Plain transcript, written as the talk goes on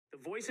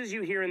voices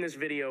you hear in this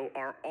video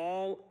are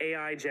all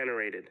AI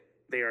generated.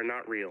 They are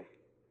not real.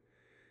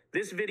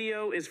 This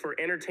video is for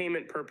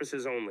entertainment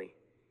purposes only.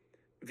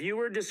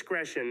 Viewer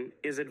discretion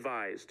is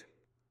advised.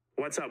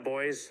 What's up,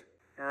 boys?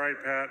 All right,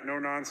 Pat, no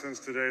nonsense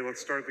today. Let's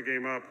start the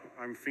game up.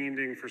 I'm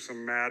fiending for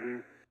some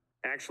Madden.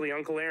 Actually,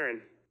 Uncle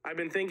Aaron, I've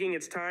been thinking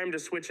it's time to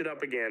switch it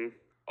up again.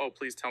 Oh,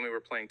 please tell me we're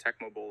playing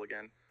Tecmo Bowl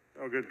again.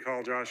 Oh, good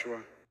call,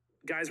 Joshua.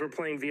 Guys, we're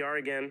playing VR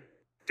again.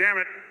 Damn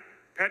it.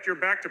 Pat, you're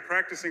back to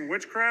practicing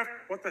witchcraft?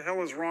 What the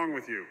hell is wrong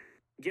with you?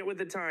 Get with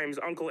the times,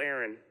 Uncle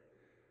Aaron.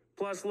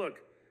 Plus, look,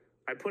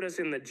 I put us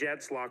in the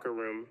Jets locker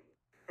room.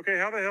 Okay,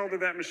 how the hell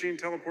did that machine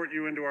teleport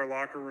you into our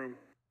locker room?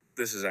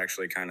 This is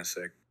actually kind of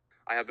sick.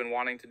 I have been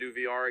wanting to do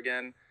VR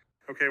again.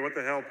 Okay, what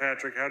the hell,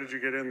 Patrick? How did you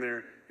get in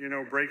there? You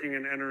know, breaking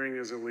and entering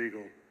is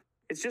illegal.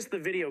 It's just the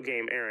video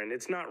game, Aaron.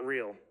 It's not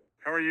real.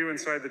 How are you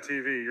inside the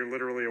TV? You're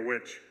literally a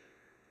witch.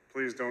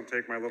 Please don't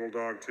take my little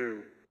dog,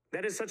 too.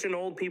 That is such an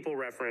old people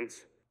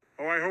reference.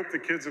 Oh, I hope the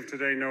kids of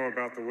today know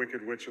about the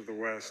Wicked Witch of the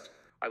West.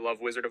 I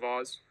love Wizard of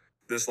Oz.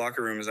 This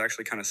locker room is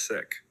actually kind of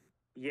sick.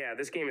 Yeah,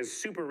 this game is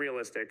super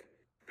realistic.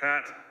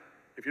 Pat,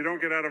 if you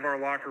don't get out of our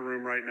locker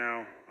room right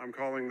now, I'm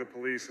calling the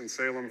police in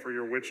Salem for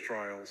your witch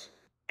trials.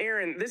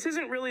 Aaron, this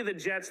isn't really the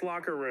Jets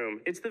locker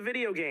room. It's the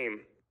video game.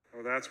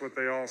 Oh, that's what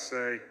they all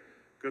say.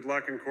 Good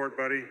luck in court,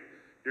 buddy.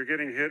 You're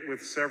getting hit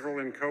with several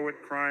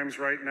inchoate crimes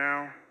right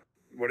now.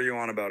 What are you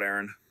on about,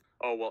 Aaron?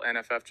 Oh, well,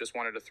 NFF just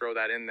wanted to throw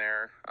that in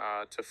there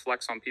to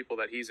flex on people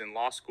that he's in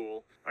law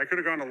school. I could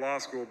have gone to law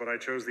school, but I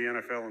chose the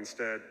NFL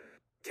instead.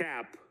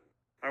 Cap.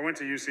 I went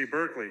to UC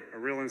Berkeley, a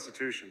real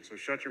institution, so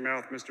shut your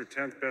mouth, Mr.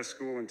 10th best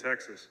school in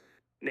Texas.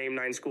 Name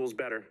 9 schools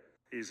better.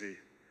 Easy.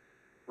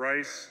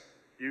 Rice,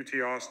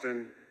 UT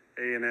Austin,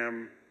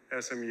 A&M,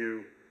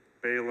 SMU,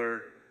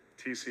 Baylor,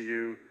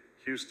 TCU,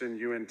 Houston,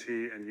 UNT,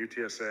 and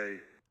UTSA.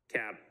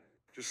 Cap.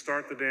 Just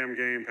start the damn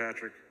game,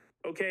 Patrick.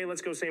 Okay,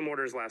 let's go same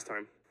order as last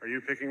time. Are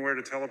you picking where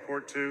to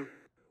teleport to?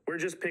 We're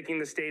just picking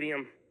the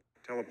stadium.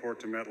 Teleport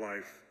to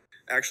MetLife.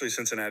 Actually,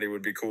 Cincinnati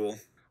would be cool.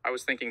 I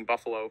was thinking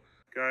Buffalo.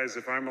 Guys,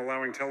 if I'm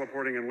allowing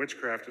teleporting and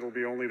witchcraft, it'll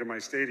be only to my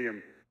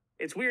stadium.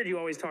 It's weird you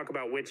always talk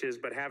about witches,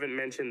 but haven't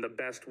mentioned the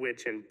best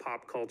witch in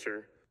pop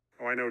culture.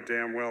 Oh, I know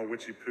damn well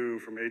Witchy Poo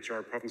from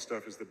HR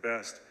Pufnstuff is the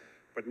best,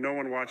 but no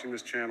one watching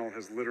this channel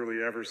has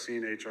literally ever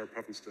seen HR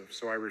Pufnstuff,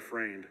 so I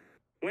refrained.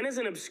 When has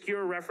an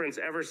obscure reference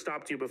ever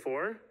stopped you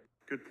before?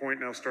 Good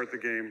point, now start the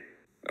game.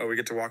 Oh, we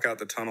get to walk out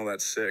the tunnel.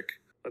 That's sick.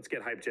 Let's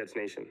get hype, Jets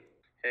Nation.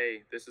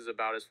 Hey, this is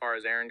about as far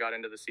as Aaron got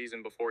into the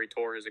season before he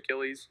tore his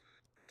Achilles.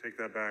 Take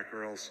that back,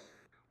 or else.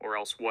 Or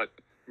else what?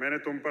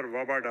 मैंने तुम पर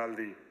वबा डाल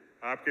दी,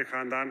 आपके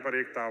खानदान पर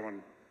एक तावन.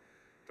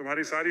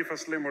 तुम्हारी सारी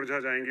फसलें मुरझा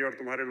जाएंगी और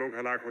तुम्हारे लोग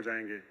हलाक हो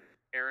जाएंगे.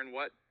 Aaron,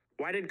 what?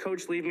 Why did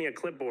Coach leave me a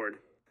clipboard?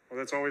 Well,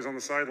 that's always on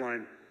the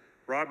sideline.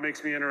 Rob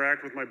makes me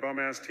interact with my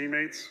bum-ass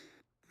teammates.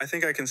 I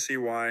think I can see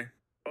why.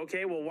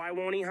 Okay, well, why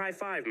won't he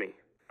high-five me?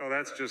 Oh,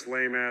 that's just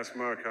lame-ass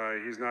Muck-High.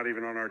 He's not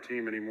even on our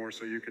team anymore,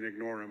 so you can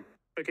ignore him.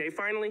 Okay,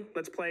 finally,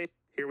 let's play.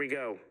 Here we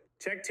go.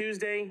 Check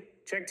Tuesday,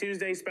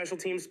 special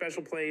teams,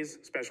 special plays,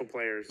 special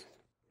players.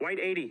 White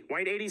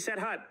 80 set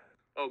hut.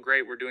 Oh,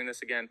 great, we're doing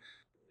this again.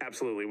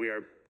 Absolutely, we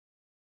are.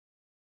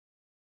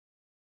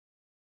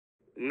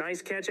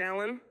 Nice catch,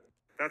 Allen.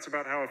 That's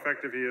about how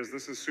effective he is.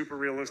 This is super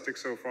realistic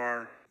so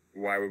far.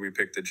 Why would we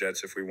pick the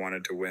Jets if we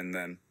wanted to win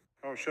then?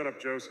 Oh, shut up,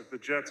 Joseph. The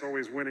Jets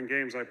always win in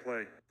games I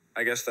play.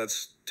 I guess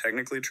that's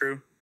technically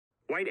true.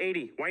 White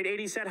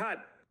 80 set hut.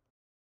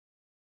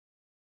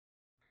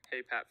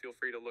 Hey, Pat, feel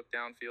free to look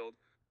downfield.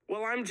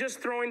 Well, I'm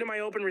just throwing to my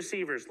open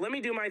receivers. Let me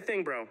do my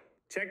thing, bro.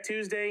 Check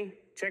Tuesday,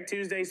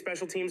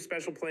 special teams,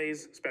 special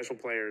plays, special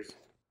players.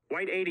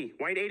 White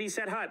 80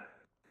 set hut.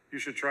 You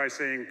should try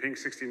saying Pink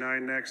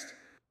 69 next.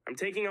 I'm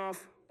taking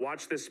off.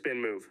 Watch this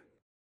spin move.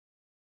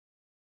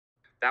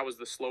 That was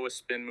the slowest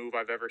spin move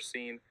I've ever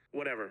seen.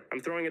 Whatever. I'm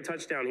throwing a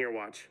touchdown here,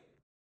 watch.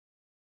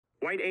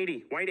 White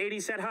 80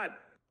 set hut.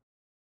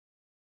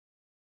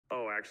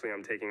 Oh, actually,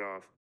 I'm taking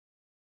off.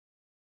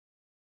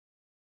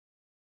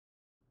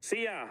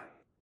 See ya.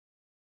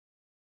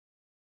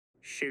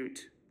 Shoot.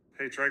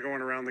 Hey, try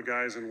going around the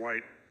guys in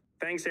white.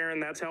 Thanks, Aaron.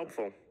 That's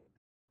helpful.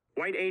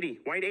 White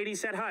 80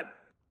 set hut.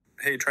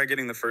 Hey, try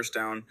getting the first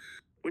down.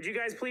 Would you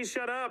guys please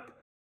shut up?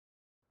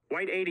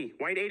 White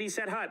 80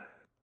 set hut.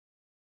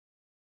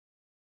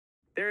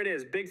 There it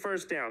is, big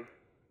first down.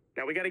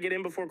 Now we got to get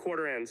in before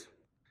quarter ends.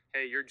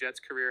 Hey, your Jets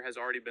career has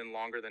already been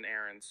longer than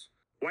Aaron's.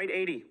 White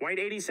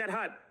 80 set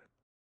hut.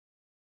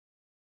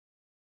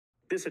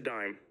 This a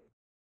dime.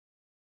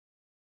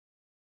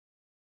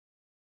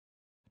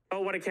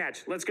 Oh, what a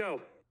catch. Let's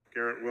go.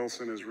 Garrett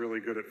Wilson is really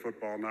good at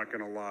football, not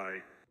gonna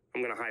lie.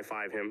 I'm gonna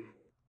high-five him.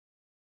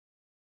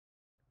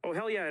 Oh,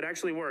 hell yeah, it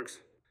actually works.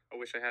 I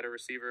wish I had a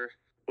receiver.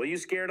 Well, you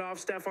scared off,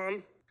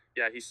 Stefan?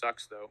 Yeah, he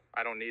sucks, though.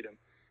 I don't need him.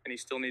 And he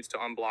still needs to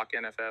unblock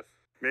NFF.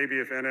 Maybe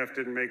if NF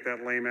didn't make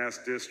that lame-ass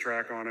diss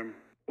track on him.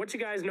 What you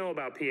guys know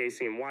about PA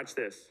Seam? Watch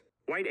this.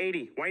 White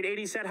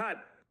 80 set hut.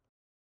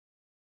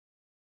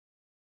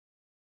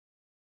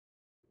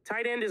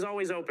 Tight end is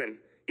always open.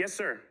 Yes,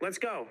 sir. Let's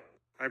go.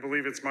 I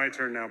believe it's my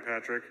turn now,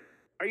 Patrick.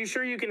 Are you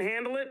sure you can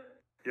handle it?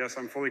 Yes,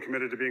 I'm fully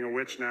committed to being a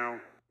witch now.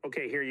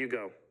 Okay, here you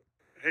go.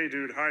 Hey,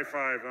 dude, high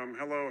five.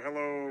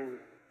 Hello.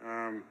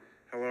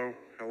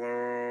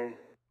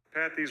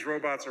 Pat, these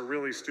robots are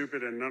really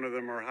stupid and none of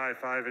them are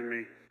high-fiving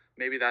me.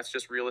 Maybe that's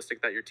just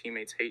realistic that your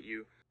teammates hate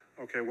you.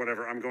 Okay,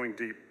 whatever, I'm going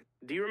deep.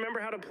 Do you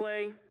remember how to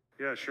play?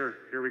 Yeah, sure,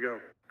 here we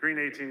go. Green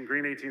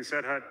 18,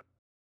 set hut.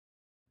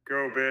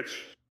 Go, bitch.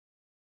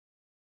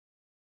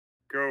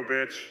 Go,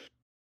 bitch.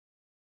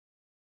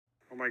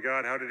 Oh my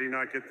God, how did he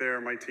not get there?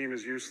 My team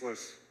is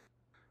useless.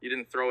 You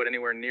didn't throw it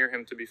anywhere near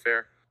him, to be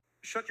fair.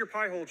 Shut your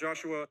pie hole,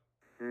 Joshua.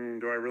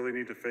 Do I really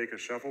need to fake a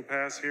shuffle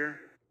pass here?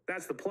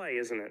 That's the play,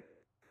 isn't it?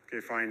 Okay,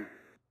 fine.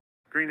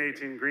 Green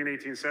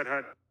 18, set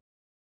hut.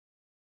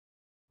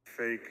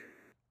 Fake.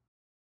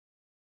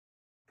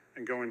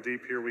 And going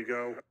deep, here we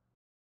go.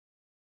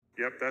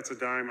 Yep, that's a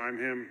dime. I'm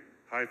him.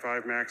 High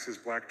five, Max's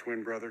black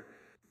twin brother.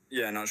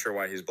 Yeah, not sure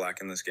why he's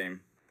black in this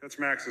game. That's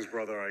Max's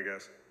brother, I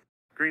guess.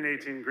 Green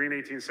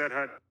 18, set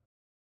hut.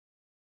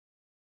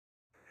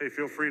 Hey,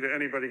 feel free to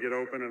anybody get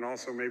open, and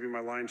also maybe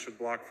my line should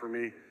block for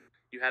me.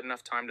 You had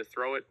enough time to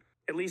throw it.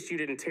 At least you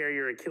didn't tear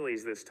your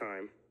Achilles this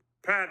time.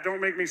 Pat, don't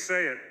make me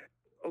say it.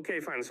 Okay,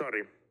 fine,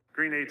 sorry.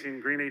 Green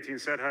 18,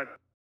 set hut.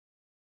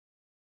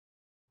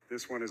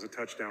 This one is a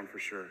touchdown for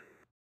sure.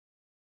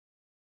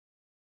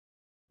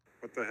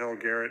 What the hell,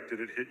 Garrett? Did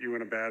it hit you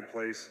in a bad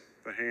place?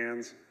 The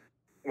hands?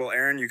 Well,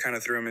 Aaron, you kind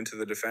of threw him into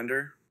the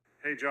defender.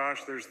 Hey,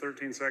 Josh, there's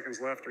 13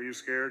 seconds left. Are you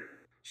scared?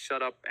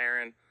 Shut up,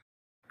 Aaron.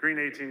 Green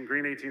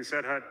 18,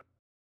 set hut.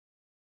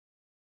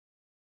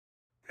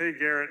 Hey,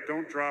 Garrett,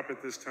 don't drop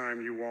it this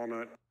time, you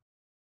walnut.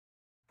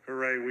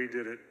 Hooray, we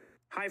did it.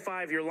 High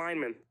five your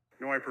lineman.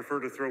 No, I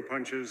prefer to throw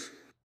punches.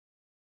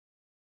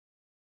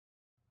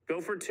 Go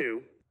for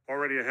two.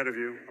 Already ahead of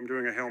you. I'm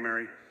doing a Hail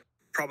Mary.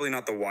 Probably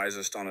not the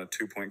wisest on a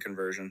 2-point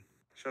conversion.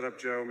 Shut up,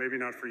 Joe. Maybe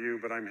not for you,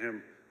 but I'm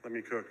him. Let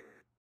me cook.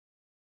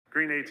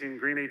 Green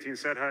 18,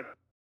 set hut.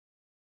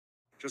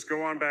 Just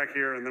go on back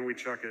here and then we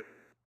chuck it.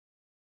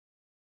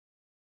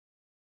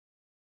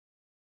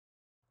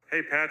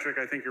 Hey, Patrick,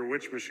 I think your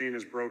witch machine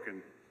is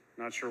broken.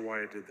 Not sure why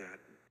it did that.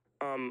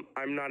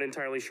 I'm not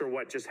entirely sure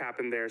what just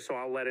happened there, so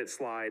I'll let it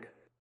slide.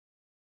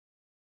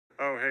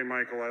 Oh, hey,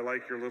 Michael, I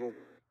like your little...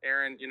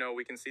 Aaron, you know,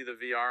 we can see the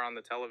VR on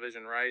the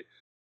television, right?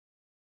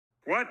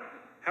 What?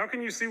 How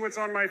can you see what's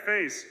on my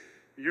face?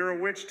 You're a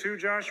witch too,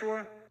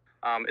 Joshua?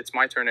 It's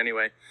my turn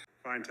anyway.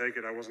 Fine, take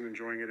it. I wasn't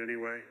enjoying it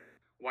anyway.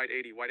 White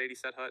 80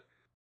 set hut.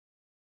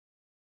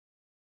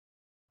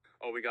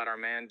 Oh, we got our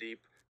man deep.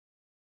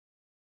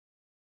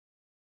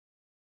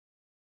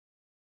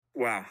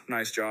 Wow,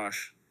 nice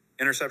Josh.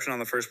 Interception on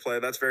the first play.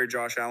 That's very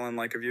Josh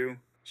Allen-like of you.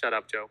 Shut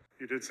up, Joe.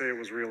 You did say it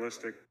was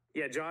realistic.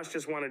 Yeah, Josh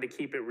just wanted to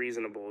keep it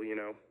reasonable, you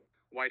know.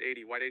 White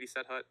 80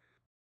 set hut.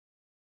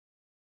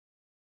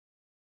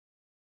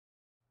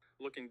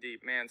 Looking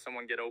deep. Man,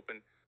 someone get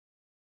open.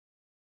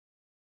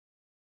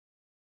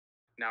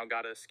 Now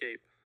gotta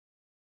escape.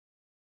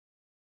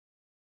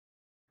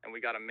 And we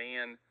got a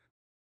man.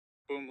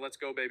 Boom, let's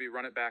go, baby.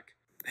 Run it back.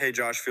 Hey,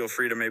 Josh, feel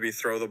free to maybe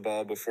throw the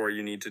ball before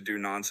you need to do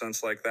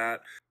nonsense like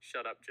that.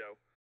 Shut up, Joe.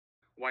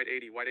 White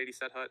 80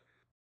 set hut.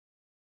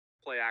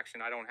 Play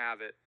action. I don't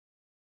have it.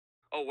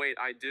 Oh, wait,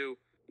 I do.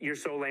 You're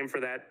so lame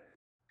for that.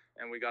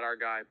 And we got our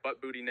guy.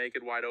 Butt booty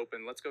naked, wide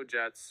open. Let's go,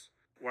 Jets.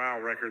 Wow,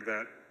 record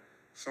that.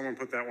 Someone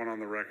put that one on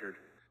the record.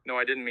 No,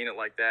 I didn't mean it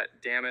like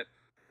that. Damn it.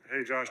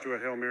 Hey, Josh, do a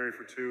Hail Mary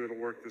for two. It'll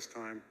work this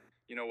time.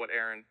 You know what,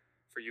 Aaron?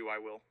 For you, I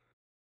will.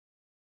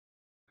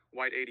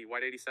 White 80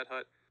 set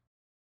hut.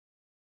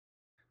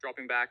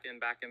 Dropping back and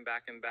back and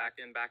back and back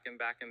and back and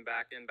back and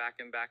back and back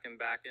and back and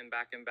back and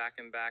back and back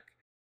and back.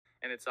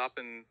 And it's up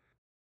and...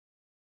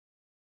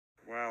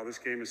 Wow, this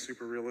game is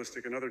super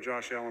realistic. Another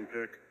Josh Allen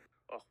pick.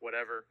 Oh,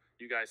 whatever.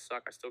 You guys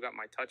suck. I still got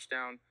my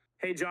touchdown.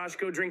 Hey, Josh,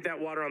 go drink that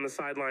water on the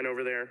sideline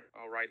over there.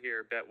 Oh, right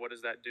here. Bet. What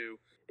does that do?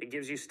 It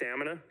gives you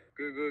stamina.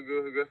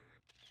 Good.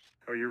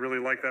 Oh, you really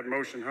like that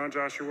motion, huh,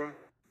 Joshua?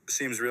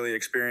 Seems really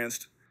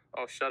experienced.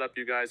 Oh, shut up,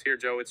 you guys. Here,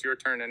 Joe, it's your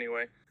turn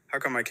anyway. How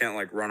come I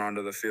can't, run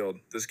onto the field?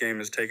 This game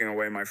is taking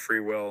away my free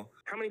will.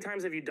 How many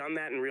times have you done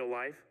that in real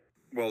life?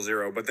 Well,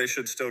 0, but they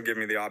should still give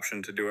me the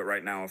option to do it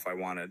right now if I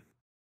wanted.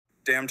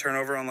 Damn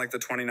turnover on, the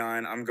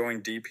 29. I'm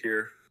going deep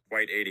here.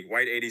 White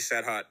 80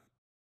 set hut.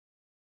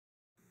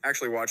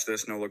 Actually, watch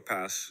this no-look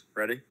pass.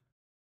 Ready?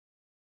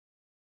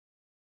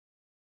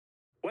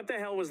 What the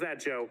hell was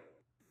that, Joe?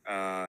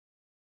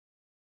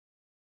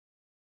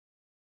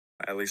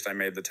 At least I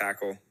made the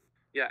tackle.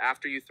 Yeah,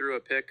 after you threw a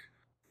pick.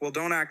 Well,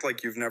 don't act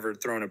like you've never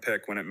thrown a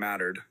pick when it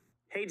mattered.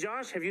 Hey,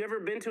 Josh, have you ever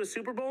been to a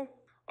Super Bowl?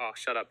 Oh,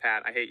 shut up,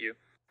 Pat. I hate you.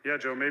 Yeah,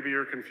 Joe, maybe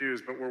you're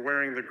confused, but we're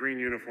wearing the green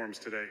uniforms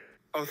today.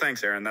 Oh,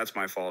 thanks, Aaron. That's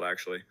my fault,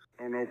 actually.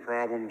 Oh, no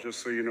problem. Just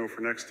so you know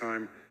for next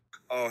time.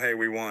 Oh, hey,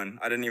 we won.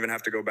 I didn't even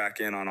have to go back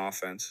in on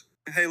offense.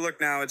 Hey, look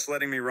now. It's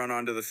letting me run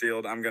onto the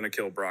field. I'm going to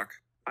kill Brock.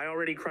 I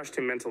already crushed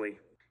him mentally.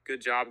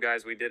 Good job,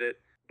 guys. We did it.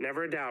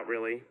 Never a doubt,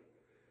 really.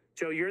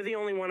 Joe, you're the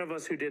only one of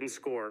us who didn't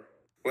score.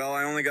 Well,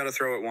 I only got to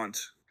throw it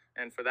once.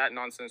 And for that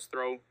nonsense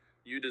throw,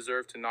 you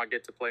deserve to not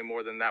get to play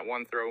more than that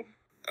one throw.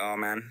 Oh,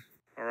 man.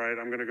 All right,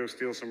 I'm gonna go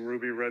steal some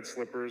ruby red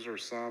slippers or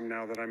some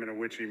now that I'm in a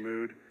witchy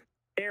mood.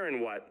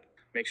 Aaron what?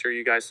 Make sure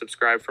you guys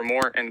subscribe for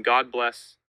more, and God bless.